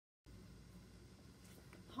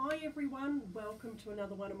Hi everyone, welcome to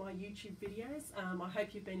another one of my YouTube videos. I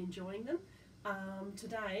hope you've been enjoying them.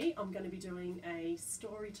 Today I'm going to be doing a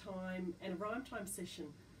story time and a rhyme time session.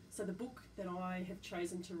 So the book that I have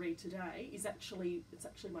chosen to read today is actually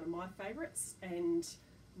one of my favourites, and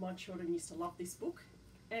my children used to love this book,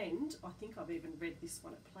 and I think I've even read this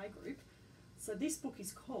one at Playgroup. So this book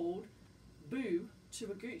is called Boo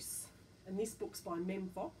to a Goose, and this book's by Mem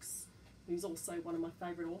Fox, who's also one of my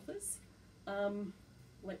favourite authors.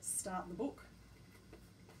 Let's start the book.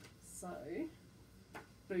 So,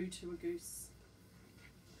 Boo to a Goose.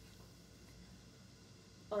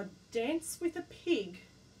 I'd dance with a pig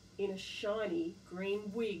in a shiny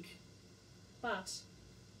green wig, but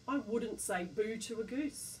I wouldn't say boo to a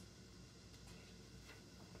goose.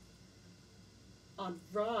 I'd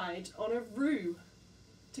ride on a roo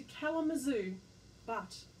to Kalamazoo,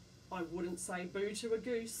 but I wouldn't say boo to a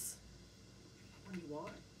goose. I wonder why.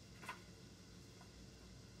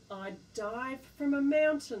 I'd dive from a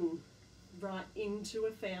mountain right into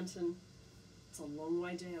a fountain. It's a long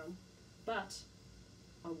way down, but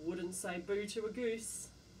I wouldn't say boo to a goose.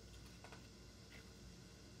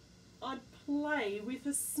 I'd play with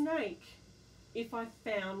a snake if I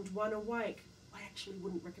found one awake. I actually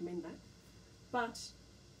wouldn't recommend that, but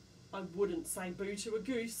I wouldn't say boo to a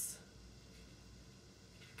goose.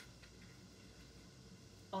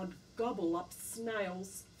 I'd gobble up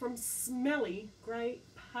snails from smelly grey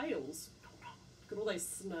pails. Look at all those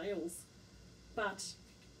snails. But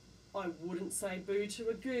I wouldn't say boo to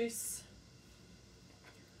a goose.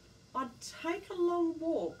 I'd take a long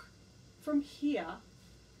walk from here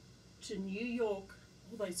to New York,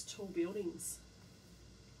 all those tall buildings.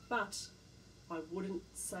 But I wouldn't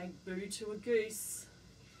say boo to a goose.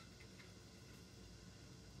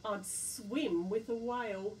 I'd swim with a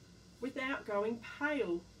whale without going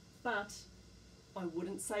pale, but I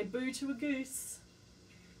wouldn't say boo to a goose.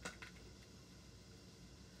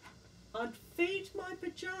 I'd feed my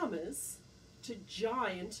pyjamas to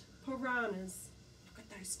giant piranhas. Look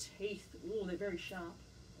at those teeth. Oh, they're very sharp.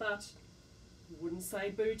 But I wouldn't say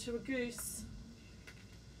boo to a goose.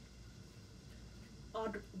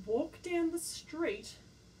 I'd walk down the street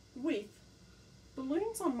with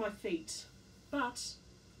balloons on my feet, but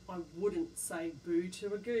I wouldn't say boo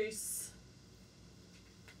to a goose.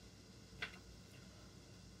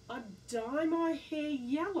 I'd dye my hair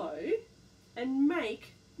yellow and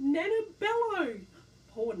make Nana bellow.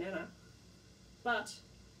 Poor Nana. But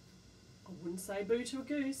I wouldn't say boo to a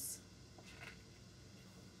goose.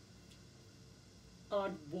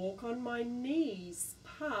 I'd walk on my knees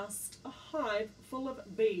past a hive full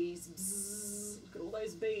of bees. Bzzz, look at all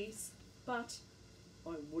those bees. But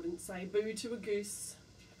I wouldn't say boo to a goose.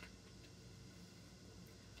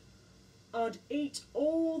 I'd eat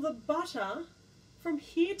all the butter from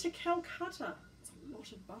here to Calcutta. It's a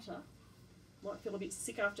lot of butter. Might feel a bit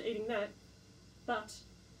sick after eating that, but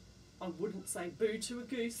I wouldn't say boo to a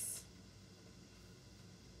goose.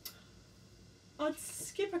 I'd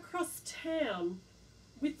skip across town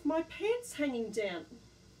with my pants hanging down,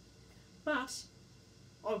 but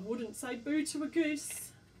I wouldn't say boo to a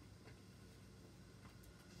goose.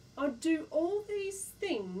 I'd do all these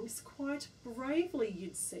things quite bravely,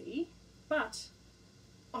 you'd see, but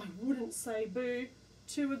I wouldn't say boo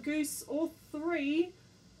to a goose or three,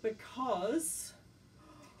 because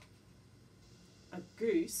a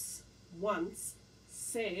goose once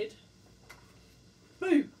said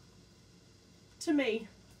boo to me.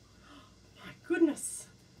 My goodness,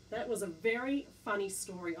 that was a very funny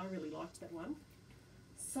story. I really liked that one.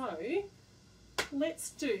 So let's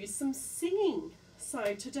do some singing.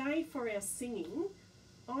 So today for our singing,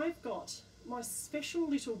 I've got my special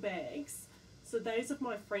little bags. So those of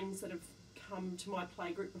my friends that have come to my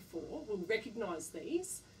playgroup before will recognise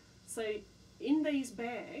these. So in these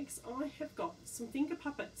bags I have got some finger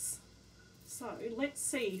puppets. So let's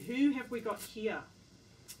see, who have we got here?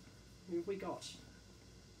 Who have we got?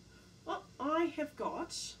 Oh, I have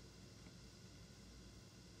got,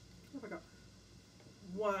 what have I got?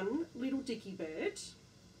 One little dicky bird,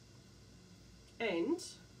 and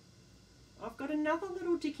I've got another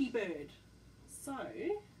little dicky bird. So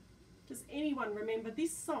does anyone remember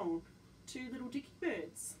this song, Two Little Dicky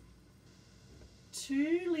Birds?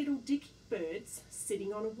 Two little dicky birds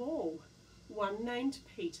sitting on a wall, one named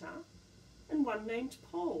Peter and one named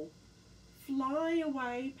Paul. Fly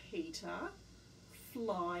away, Peter,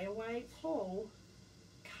 fly away, Paul.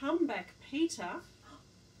 Come back, Peter,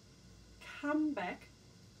 come back,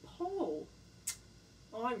 Paul.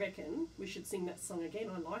 I reckon we should sing that song again.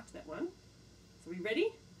 I liked that one. So we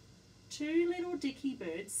ready? Two little dicky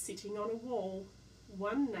birds sitting on a wall,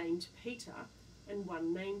 one named Peter and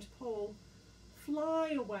one named Paul.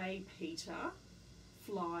 Fly away, Peter.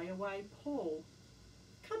 Fly away, Paul.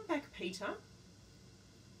 Come back, Peter.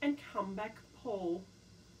 And come back, Paul.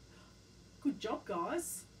 Good job,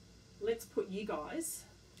 guys. Let's put you guys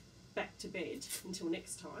back to bed until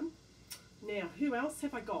next time. Now, who else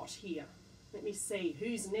have I got here? Let me see.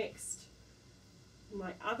 Who's next?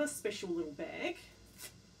 My other special little bag.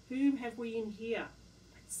 Who have we in here?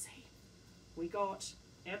 Let's see. We got,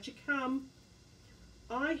 out you come.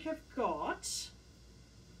 I have got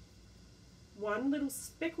one little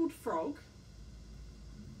speckled frog.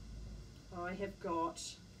 I have got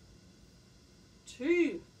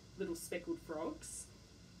two little speckled frogs.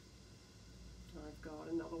 I've got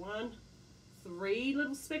another one. Three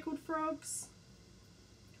little speckled frogs.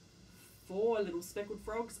 Four little speckled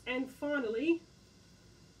frogs. And finally,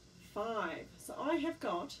 5. So I have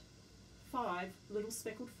got 5 little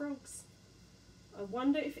speckled frogs. I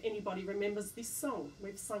wonder if anybody remembers this song.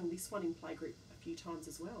 We've sung this one in Playgroup a few times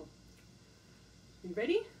as well. You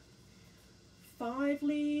ready? 5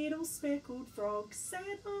 little speckled frogs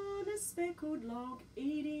sat on a speckled log,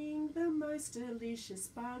 eating the most delicious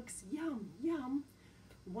bugs. Yum, yum.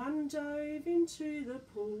 One dove into the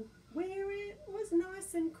pool, where it was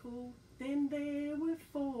nice and cool. Then there were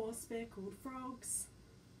 4 speckled frogs.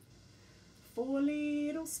 4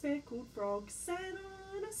 little speckled frogs sat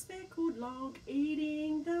on a speckled log,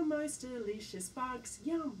 eating the most delicious bugs.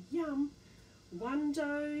 Yum, yum. One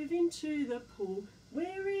dove into the pool,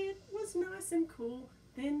 where it was nice and cool.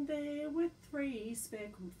 Then there were 3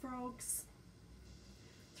 speckled frogs.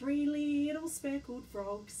 3 little speckled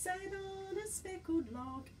frogs sat on a speckled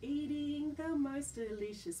log, eating the most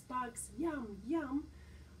delicious bugs. Yum, yum.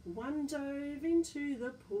 One dove into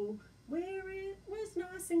the pool, where it was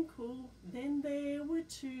nice and cool. Then there were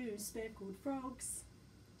 2 speckled frogs.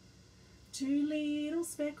 2 little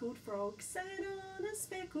speckled frogs sat on a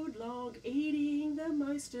speckled log, eating the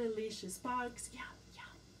most delicious bugs. Yum,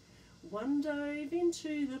 yum. One dove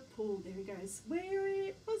into the pool, there he goes, where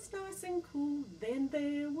it was nice and cool. Then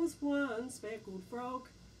there was 1 speckled frog.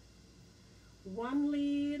 1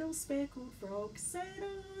 little speckled frog sat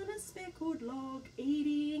on a speckled log,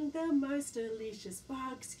 eating the most delicious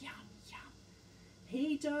bugs. Yum, yum.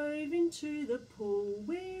 He dove into the pool,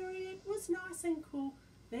 where it was nice and cool.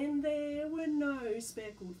 Then there were no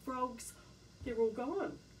speckled frogs. They're all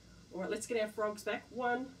gone. All right, let's get our frogs back.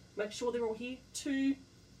 1, make sure they're all here. 2,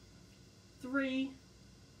 3,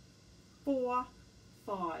 4,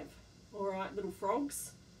 5. All right, little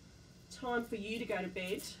frogs, time for you to go to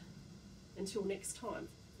bed until next time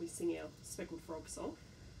we sing our speckled frog song.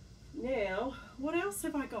 Now, what else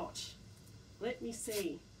have I got? Let me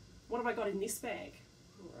see. What have I got in this bag?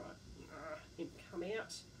 All right, it come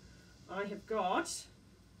out. I have got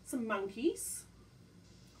some monkeys.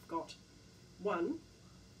 I've got 1.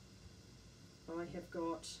 I have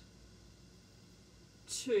got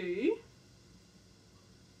 2.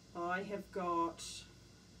 I have got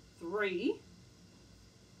 3.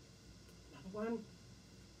 Another 1.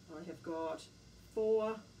 I have got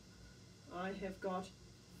 4. I have got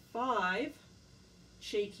 5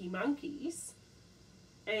 cheeky monkeys.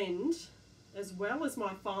 And as well as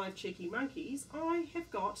my 5 cheeky monkeys, I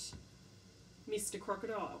have got Mr.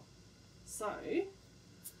 Crocodile. So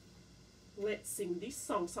let's sing this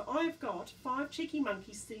song. So I've got 5 cheeky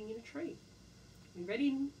monkeys sitting in a tree. You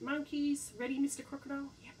ready, monkeys? Ready, Mr.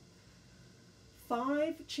 Crocodile? Yep.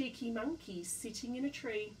 5 cheeky monkeys sitting in a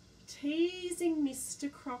tree, teasing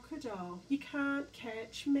Mr. Crocodile. You can't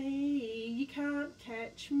catch me, you can't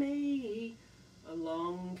catch me.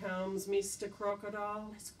 Along comes Mr.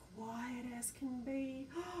 Crocodile, as quiet as can be.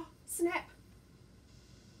 Snap!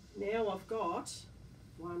 Now I've got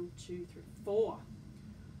 1, 2, 3, 4.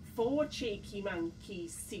 4 cheeky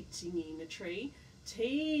monkeys sitting in a tree,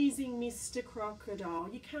 teasing Mr. Crocodile.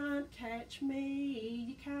 You can't catch me,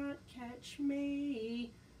 you can't catch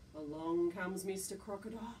me. Along comes Mr.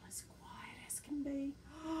 Crocodile, as quiet as can be.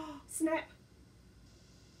 Snap!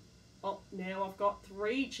 Oh, now I've got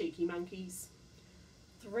 3 cheeky monkeys.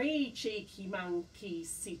 3 cheeky monkeys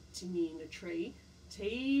sitting in a tree,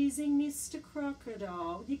 teasing Mr.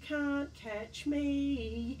 Crocodile. You can't catch me,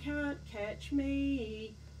 you can't catch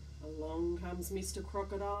me. Along comes Mr.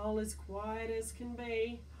 Crocodile, as quiet as can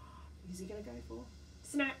be. Who's he going to go for?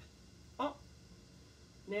 Snap! Oh,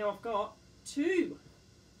 now I've got 2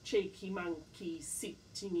 cheeky monkeys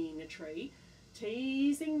sitting in a tree,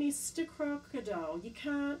 teasing Mr. Crocodile. You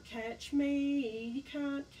can't catch me, you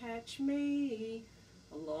can't catch me.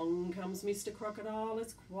 Along comes Mr. Crocodile,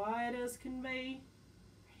 as quiet as can be.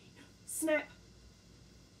 Ready? Snap!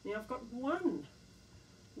 Now I've got 1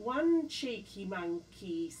 cheeky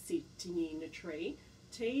monkey sitting in a tree,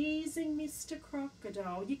 teasing Mr.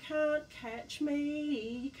 Crocodile. You can't catch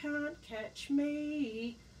me, you can't catch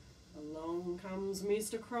me. Along comes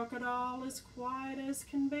Mr. Crocodile as quiet as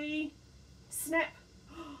can be. Snap!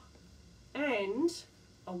 And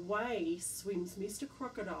away swims Mr.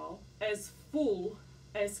 Crocodile as full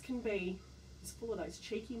as can be. He's full of those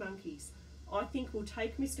cheeky monkeys. I think we'll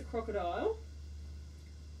take Mr. Crocodile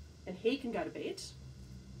and he can go to bed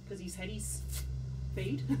because he's had his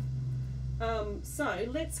feed. So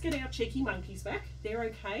let's get our cheeky monkeys back. They're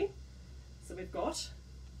okay. So we've got,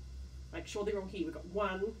 make sure they're all here. We've got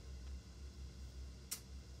 1,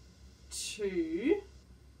 2,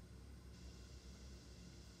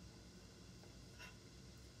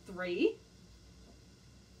 3,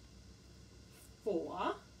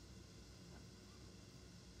 4,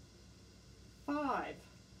 5.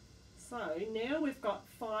 So now we've got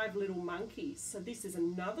 5 little monkeys. So this is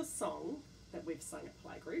another song that we've sung at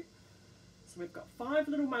Playgroup. So we've got 5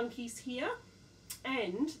 little monkeys here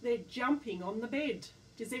and they're jumping on the bed.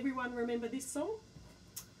 Does everyone remember this song?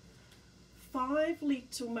 5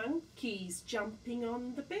 little monkeys jumping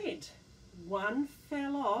on the bed. One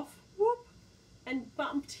fell off, whoop, and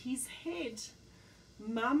bumped his head.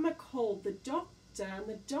 Mama called the doctor and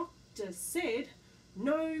the doctor said,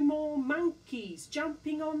 no more monkeys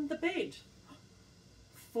jumping on the bed.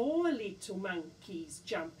 4 little monkeys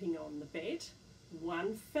jumping on the bed.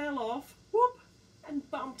 One fell off, whoop,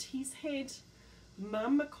 and bumped his head.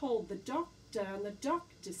 Mama called the doctor and the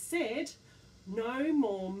doctor said, no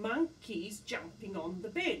more monkeys jumping on the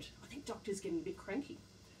bed. I think doctor's getting a bit cranky.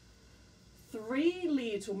 3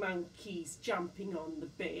 little monkeys jumping on the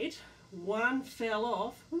bed. One fell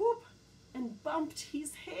off, whoop, and bumped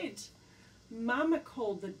his head. Mama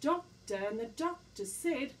called the doctor and the doctor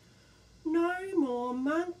said, no more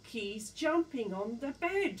monkeys jumping on the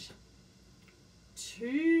bed.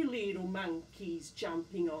 2 little monkeys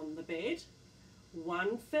jumping on the bed.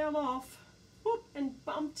 One fell off, whoop, and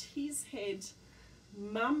bumped his head.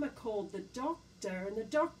 Mama called the doctor and the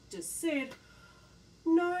doctor said,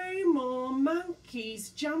 no more monkeys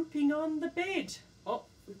jumping on the bed. Oh,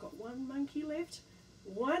 we've got 1 monkey left.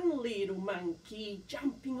 1 little monkey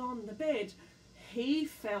jumping on the bed. He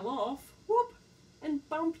fell off, whoop, and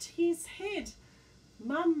bumped his head.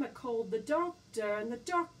 Mama called the doctor and the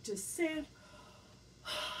doctor said,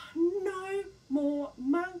 no more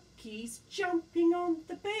monkeys jumping on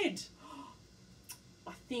the bed.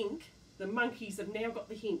 I think the monkeys have now got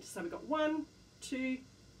the hint. So we've got 1, 2,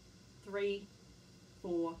 3,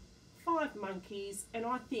 4, 5 monkeys, and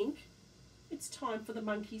I think it's time for the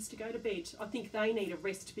monkeys to go to bed. I think they need a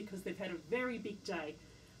rest because they've had a very big day.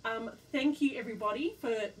 Thank you everybody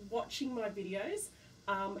for watching my videos,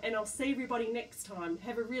 and I'll see everybody next time.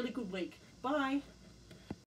 Have a really good week. Bye.